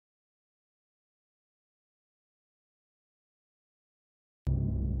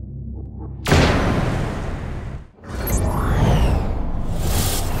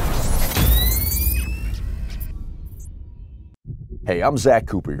Hey, I'm Zach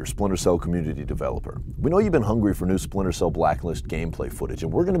Cooper, your Splinter Cell community developer. We know you've been hungry for new Splinter Cell Blacklist gameplay footage,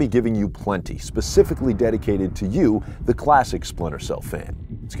 and we're going to be giving you plenty, specifically dedicated to you, the classic Splinter Cell fan.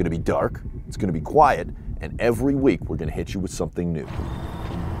 It's going to be dark, it's going to be quiet, and every week we're going to hit you with something new.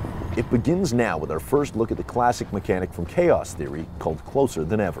 It begins now with our first look at the classic mechanic from Chaos Theory called Closer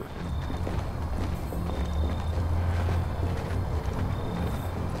Than Ever.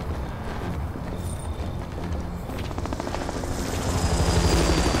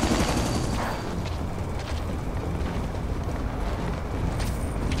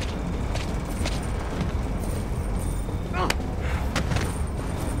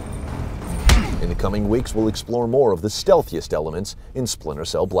 In the coming weeks, we'll explore more of the stealthiest elements in Splinter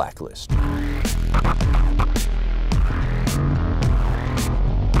Cell Blacklist.